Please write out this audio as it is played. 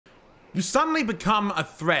You suddenly become a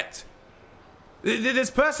threat. This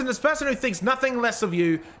person who thinks nothing less of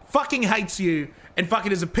you, fucking hates you, and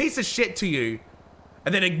fucking is a piece of shit to you,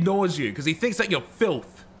 and then ignores you because he thinks that you're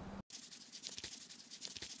filth.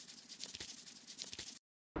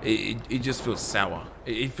 It just feels sour.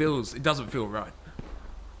 It doesn't feel right.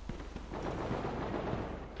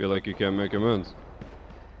 Feel like you can't make amends.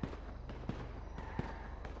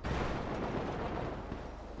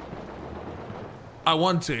 I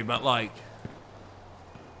want to, but like,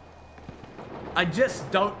 I just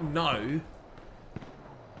don't know.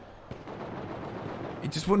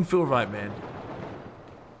 It just wouldn't feel right, man.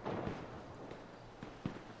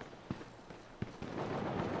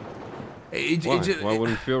 Why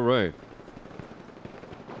wouldn't it feel right?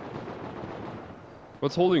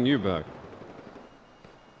 What's holding you back?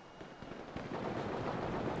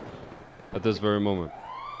 At this very moment.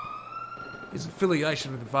 His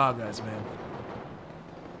affiliation with the Vargos, man.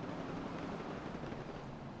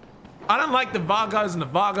 I don't like the Vargos and the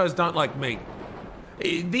Vargos don't like me.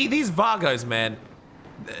 These Vargos, man.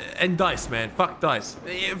 And Dice, man. Fuck Dice.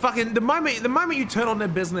 Fucking the moment you turn on their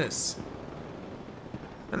business,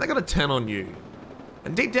 and they're gonna turn on you.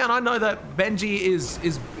 And deep down I know that Benji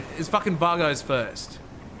is fucking Vargos first.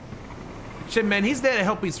 Shit, man, he's there to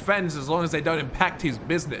help his friends as long as they don't impact his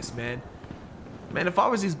business, man. Man, if I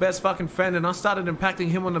was his best fucking friend and I started impacting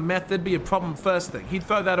him on the meth, there'd be a problem first thing. He'd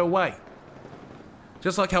throw that away.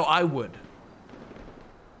 Just like how I would.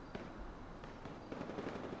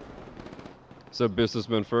 So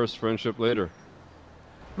businessman first, friendship later.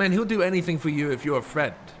 Man, he'll do anything for you if you're a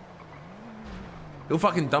friend. He'll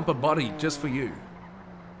fucking dump a body just for you.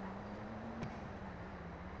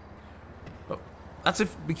 But that's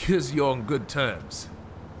because you're on good terms.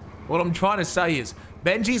 What I'm trying to say is,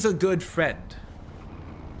 Benji's a good friend.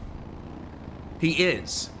 He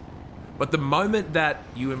is. But the moment that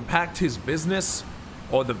you impact his business,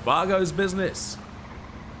 or the Vargo's business,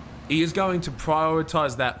 he is going to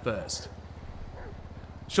prioritize that first.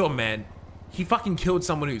 Sure, man, he fucking killed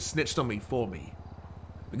someone who snitched on me for me.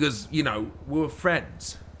 Because, you know, we were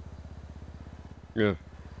friends. Yeah.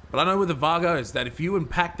 But I know with the Vargos that if you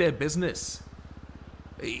impact their business,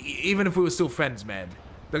 even if we were still friends, man,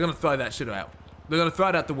 they're gonna throw that shit out. They're gonna throw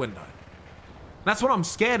it out the window. That's what I'm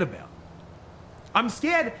scared about. I'm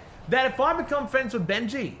scared that if I become friends with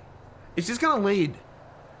Benji, it's just gonna lead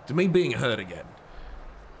to me being hurt again.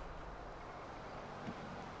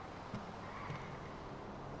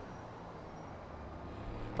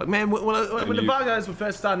 Like, man, when the Vargos were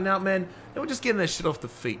first starting out, man, they were just getting their shit off the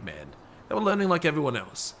feet, man. They were learning like everyone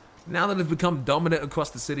else. Now that they've become dominant across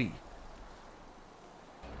the city,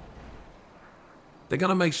 they're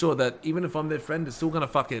gonna make sure that even if I'm their friend, they're still gonna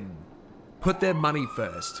fucking put their money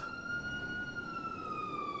first.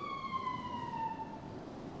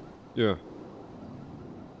 Yeah.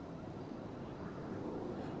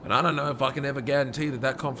 And I don't know if I can ever guarantee that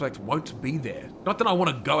that conflict won't be there. Not that I want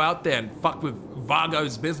to go out there and fuck with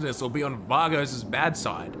Vargo's business or be on Vargo's bad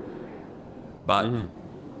side. But,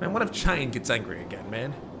 man, what if Chain gets angry again,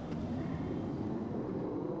 man?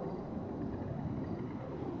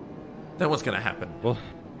 Then what's going to happen? Well,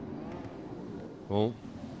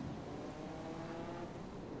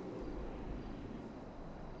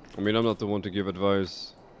 I mean, I'm not the one to give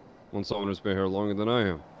advice when someone has been here longer than I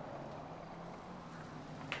am.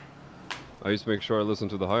 I used to make sure I listen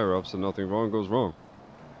to the higher-ups and nothing wrong goes wrong.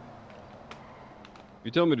 If you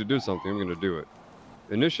tell me to do something, I'm going to do it.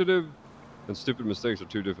 Initiative and stupid mistakes are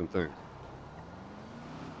two different things.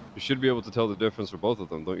 You should be able to tell the difference for both of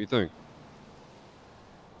them, don't you think?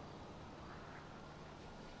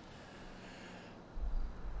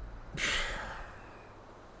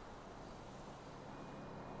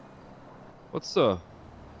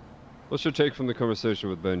 What's your take from the conversation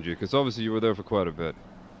with Benji? Because obviously you were there for quite a bit.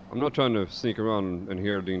 I'm not trying to sneak around and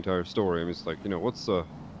hear the entire story. I mean, it's like, you know, what's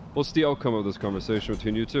the outcome of this conversation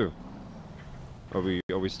between you two? Are we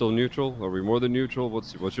still neutral? Are we more than neutral?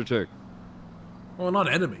 What's your take? Well,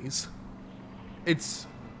 not enemies. It's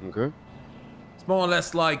okay. It's more or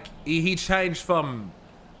less like he changed from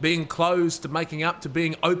being closed to making up to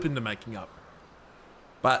being open to making up.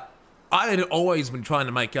 But I had always been trying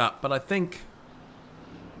to make up. But I think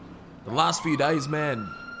the last few days, man,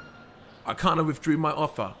 I kind of withdrew my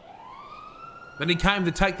offer. Then he came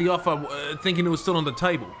to take the offer thinking it was still on the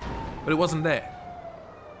table, but it wasn't there.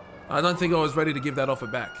 I don't think I was ready to give that offer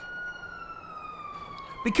back.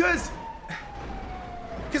 Because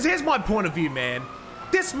here's my point of view, man.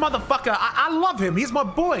 This motherfucker, I love him. He's my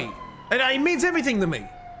boy. And he means everything to me.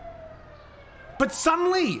 But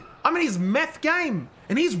suddenly, I'm in his meth game,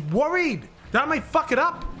 and he's worried that I may fuck it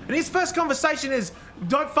up. And his first conversation is,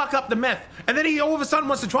 don't fuck up the meth. And then he all of a sudden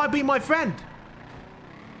wants to try and be my friend.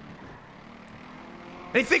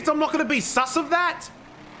 And he thinks I'm not going to be sus of that.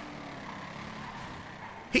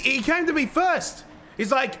 He came to me first.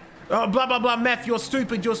 He's like, oh, blah, blah, blah, meth, you're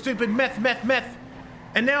stupid, meth, meth, meth.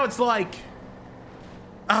 And now it's like,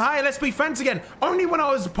 hey, let's be friends again. Only when I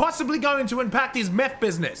was possibly going to impact his meth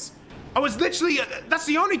business. I was literally, that's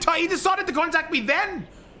the only time he decided to contact me then.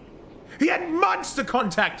 He had months to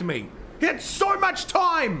contact me. He had so much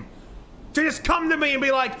time to just come to me and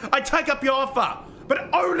be like, I take up your offer.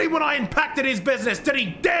 But only when I impacted his business did he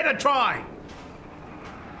dare to try.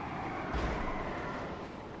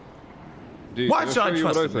 Dude, why should I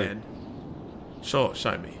trust him, think? man? Sure,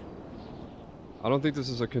 show me. I don't think this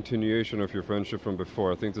is a continuation of your friendship from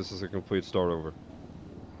before. I think this is a complete start over.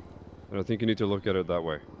 And I think you need to look at it that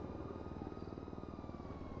way.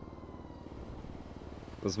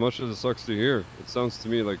 As much as it sucks to hear, it sounds to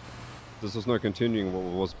me like this is not continuing what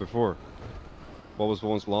was before. What was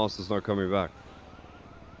once lost is not coming back.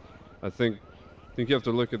 I think you have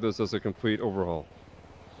to look at this as a complete overhaul.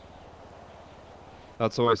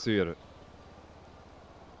 That's how I see it.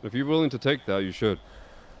 If you're willing to take that, you should.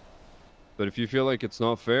 But if you feel like it's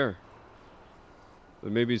not fair,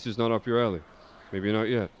 then maybe it's just not up your alley. Maybe not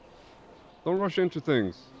yet. Don't rush into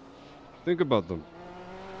things. Think about them.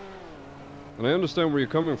 And I understand where you're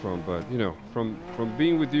coming from, but, you know, from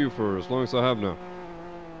being with you for as long as I have now,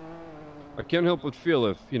 I can't help but feel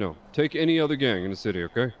if, you know, take any other gang in the city,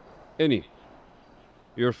 okay? Any.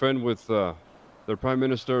 You're a friend with their prime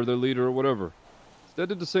minister, their leader, or whatever. If they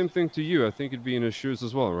did the same thing to you, I think you'd be in his shoes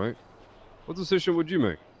as well, right? What decision would you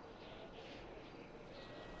make?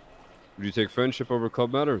 Would you take friendship over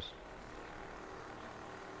club matters?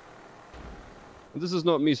 And this is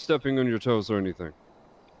not me stepping on your toes or anything.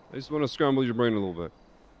 I just want to scramble your brain a little bit.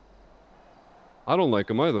 I don't like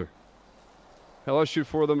them either. Hell, I'd shoot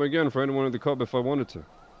 4 of them again for anyone in the club if I wanted to.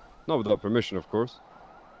 Not without permission, of course.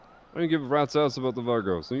 I don't give a rat's ass about the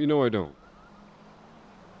Vagos, and you know I don't.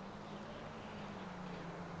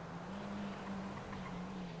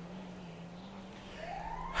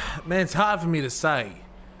 Man, it's hard for me to say.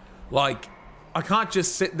 Like, I can't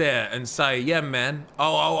just sit there and say, yeah, man,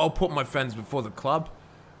 I'll put my friends before the club.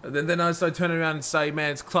 And then I also turn around and say,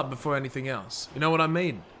 man, it's club before anything else. You know what I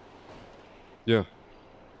mean? Yeah.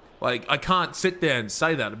 Like, I can't sit there and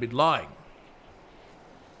say that. I'd be lying.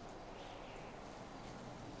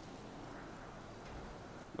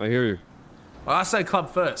 I hear you. I say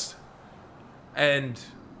club first. And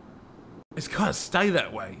it's got to stay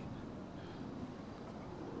that way.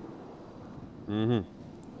 Mm-hmm.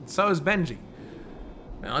 So is Benji.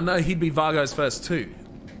 Now, I know he'd be Vargo's first too.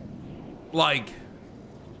 Like,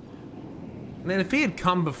 man, if he had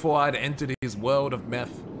come before I'd entered his world of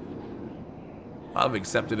meth, I'd have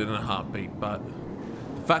accepted it in a heartbeat. But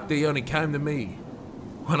the fact that he only came to me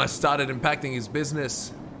when I started impacting his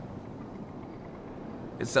business,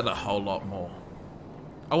 it said a whole lot more.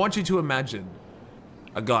 I want you to imagine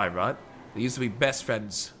a guy, right? They used to be best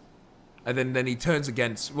friends, and then he turns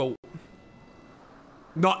against, well,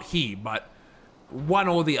 not he, but one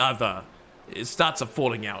or the other. It starts a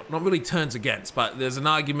falling out. Not really turns against, but there's an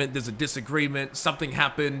argument, there's a disagreement, something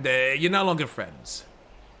happened, you're no longer friends.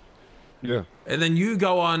 Yeah. And then you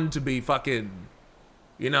go on to be fucking,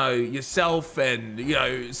 you know, yourself and, you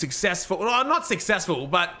know, successful. Well, not successful,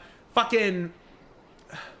 but fucking...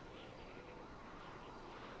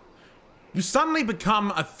 You suddenly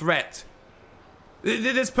become a threat.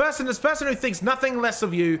 This person who thinks nothing less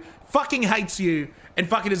of you, fucking hates you, and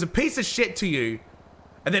fucking is a piece of shit to you,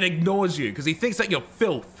 and then ignores you because he thinks that you're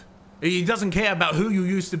filth. He doesn't care about who you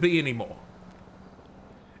used to be anymore.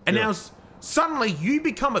 And now suddenly you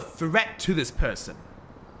become a threat to this person.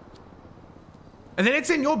 And then it's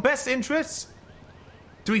in your best interests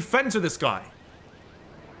to be friends with this guy.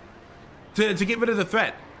 To get rid of the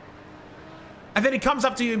threat. And then he comes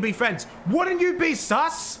up to you and be friends. Wouldn't you be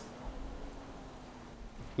sus?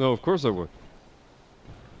 No, of course I would.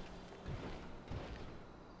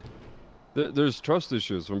 There's trust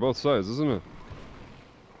issues from both sides, isn't it?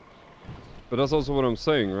 But that's also what I'm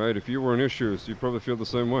saying, right? If you were in issues, you'd probably feel the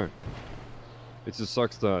same way. It just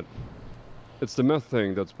sucks that it's the meth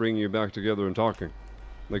thing that's bringing you back together and talking.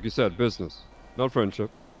 Like you said, business, not friendship.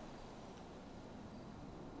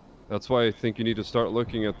 That's why I think you need to start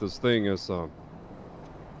looking at this thing as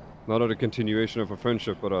not a continuation of a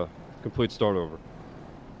friendship, but a complete start over.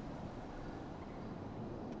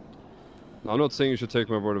 I'm not saying you should take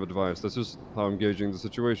my word of advice. That's just how I'm gauging the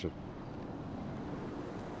situation.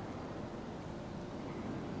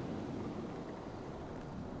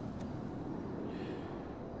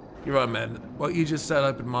 You're right, man. What you just said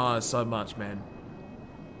opened my eyes so much, man.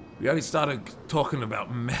 We only started talking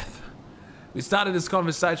about meth. We started this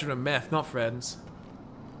conversation with meth, not friends.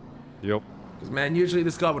 Yep. Because, man, usually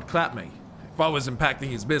this guy would clap me if I was impacting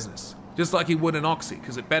his business. Just like he would in Oxy,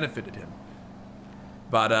 because it benefited him.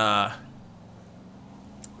 But,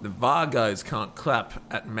 the Vargos can't clap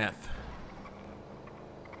at meth.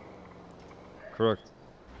 Correct.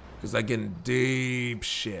 Because they're getting deep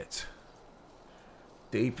shit.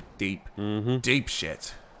 Deep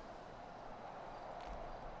shit.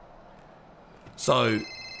 So...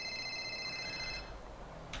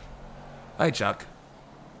 Hey, Chuck.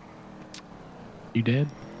 You dead?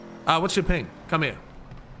 What's your ping? Come here.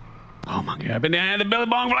 Oh my god, I've been down at the Billy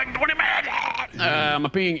Bong for like 20 minutes. My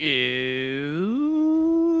ping is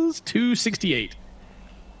 268.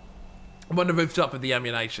 I'm on the rooftop with the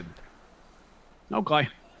ammunition. Okay.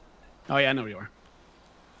 Oh yeah, I know where you are.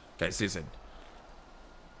 Okay, see you soon.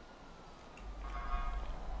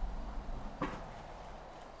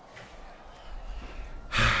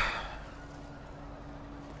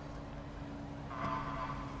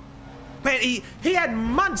 Man, he had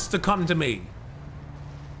months to come to me.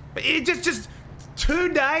 It just 2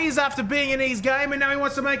 days after being in his game and now he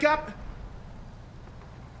wants to make up?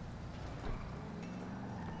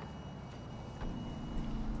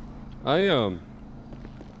 I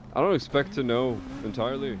don't expect to know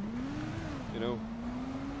entirely, you know.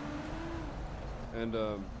 And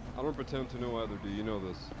I don't pretend to know either, do you know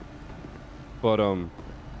this? But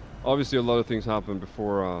obviously a lot of things happened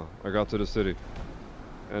before I got to the city.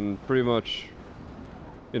 And pretty much,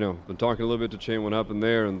 you know, been talking a little bit to Chain what happened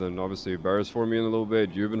there, and then obviously Barrett's for me in a little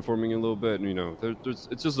bit, you've been forming in a little bit, and you know,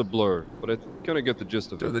 it's just a blur, but I kind of get the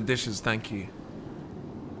gist of Do it. the dishes, thank you.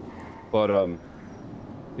 But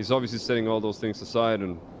he's obviously setting all those things aside,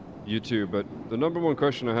 and you too, but the number one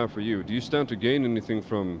question I have for you, do you stand to gain anything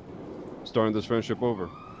from starting this friendship over?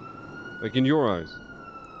 Like in your eyes,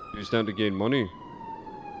 do you stand to gain money?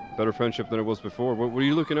 Better friendship than it was before? What are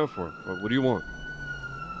you looking out for? What do you want?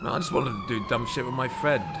 No, I just wanted to do dumb shit with my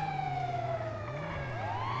friend.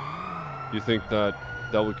 You think that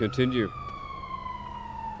will continue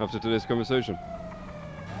after today's conversation?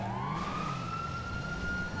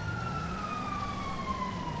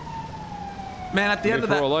 Man, at the end of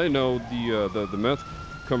that... For all I know, the meth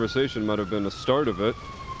conversation might have been the start of it,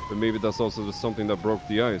 but maybe that's also just something that broke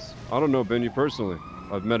the ice. I don't know Benji personally.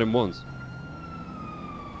 I've met him once.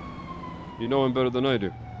 You know him better than I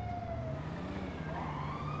do.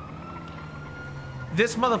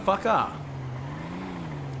 This motherfucker.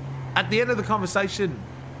 At the end of the conversation,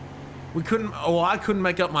 I couldn't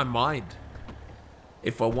make up my mind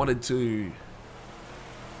if I wanted to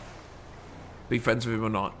be friends with him or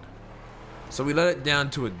not. So we let it down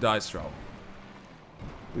to a dice roll.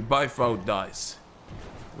 We both rolled dice.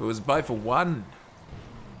 It was both a 1.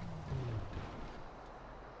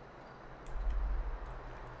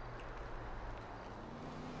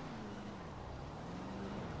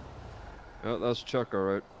 Yeah, that's Chuck, all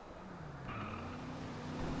right.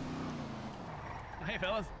 Hey,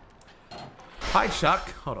 fellas. Hi,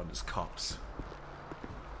 Chuck. Hold on, there's cops.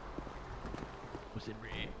 What's it,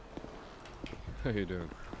 Ray? How you doing?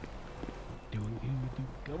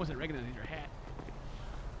 I wasn't recognizing your hat.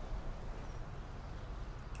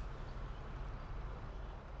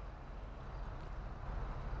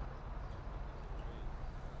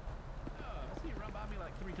 I see you run by me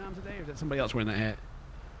like 3 times a day, or is that somebody else wearing that hat?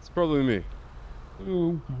 It's probably me.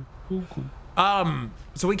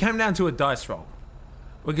 So we came down to a dice roll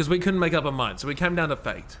because we couldn't make up our mind. So we came down to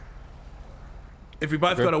fate. If we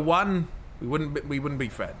both got a 1, we wouldn't be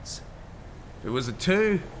friends. If it was a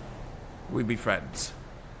 2, we'd be friends.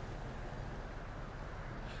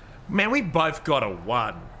 Man, we both got a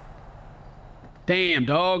 1. Damn,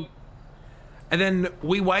 dog. And then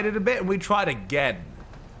we waited a bit and we tried again.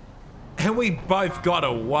 And we both got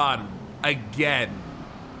a 1 again.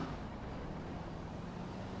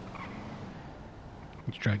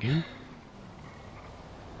 Let's try again.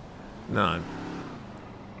 No.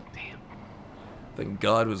 Damn. I think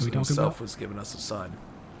God himself was giving us a sign.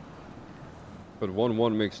 But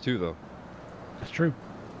 1-1 makes 2, though. That's true.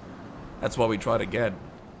 That's why we tried again.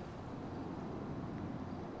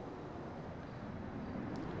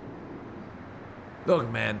 Look,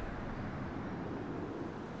 man.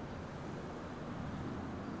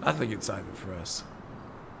 I think it's over for us.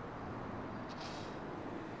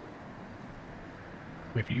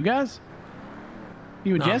 Wait, for you guys?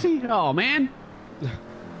 You and No. Jesse? Oh, man.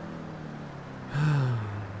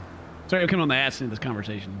 Sorry, I'm coming on the ass in this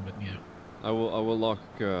conversation, but yeah. I will lock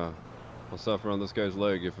myself around this guy's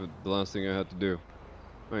leg if it's the last thing I had to do.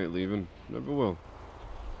 I ain't leaving. Never will.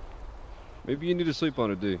 Maybe you need to sleep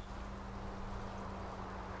on it, D.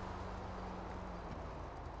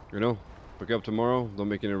 You know, wake up tomorrow, don't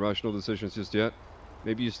make any rational decisions just yet.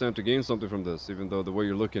 Maybe you stand to gain something from this, even though the way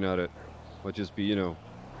you're looking at it might just be, you know,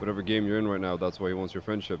 whatever game you're in right now, that's why he wants your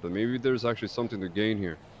friendship. But maybe there's actually something to gain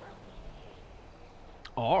here.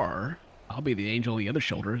 Or I'll be the angel on the other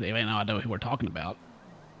shoulder. They may not know who we're talking about.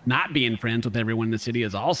 Not being friends with everyone in the city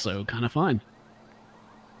is also kind of fun.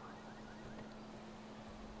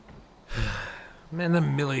 Man, they're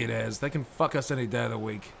millionaires. They can fuck us any day of the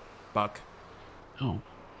week, Buck. Oh.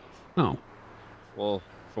 Oh. Well,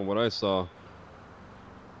 from what I saw,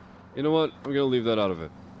 you know what? I'm gonna leave that out of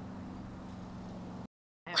it.